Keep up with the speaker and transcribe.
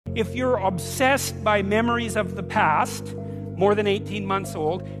If you're obsessed by memories of the past, more than 18 months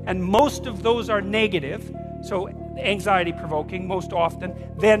old, and most of those are negative, so anxiety-provoking most often,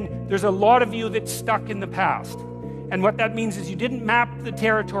 then there's a lot of you that's stuck in the past. And what that means is you didn't map the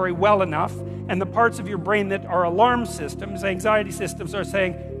territory well enough, and the parts of your brain that are alarm systems, anxiety systems, are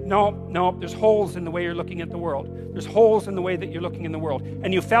saying, no, there's holes in the way you're looking at the world. There's holes in the way that you're looking in the world.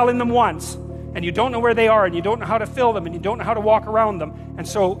 And you fell in them once, and you don't know where they are, and you don't know how to fill them, and you don't know how to walk around them, and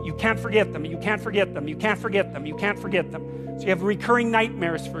so you can't forget them, you can't forget them, you can't forget them, you can't forget them. So you have recurring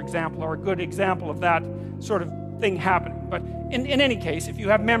nightmares, for example, are a good example of that sort of thing happening. But in any case, if you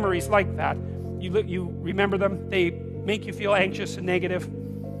have memories like that, you remember them, they make you feel anxious and negative,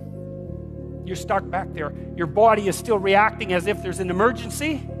 you're stuck back there. Your body is still reacting as if there's an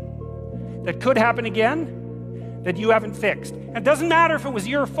emergency that could happen again that you haven't fixed. And it doesn't matter if it was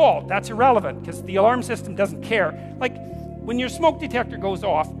your fault. That's irrelevant because the alarm system doesn't care. Like when your smoke detector goes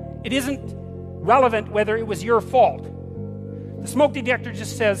off, it isn't relevant whether it was your fault. The smoke detector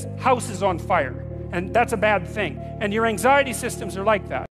just says house is on fire, and that's a bad thing. And your anxiety systems are like that.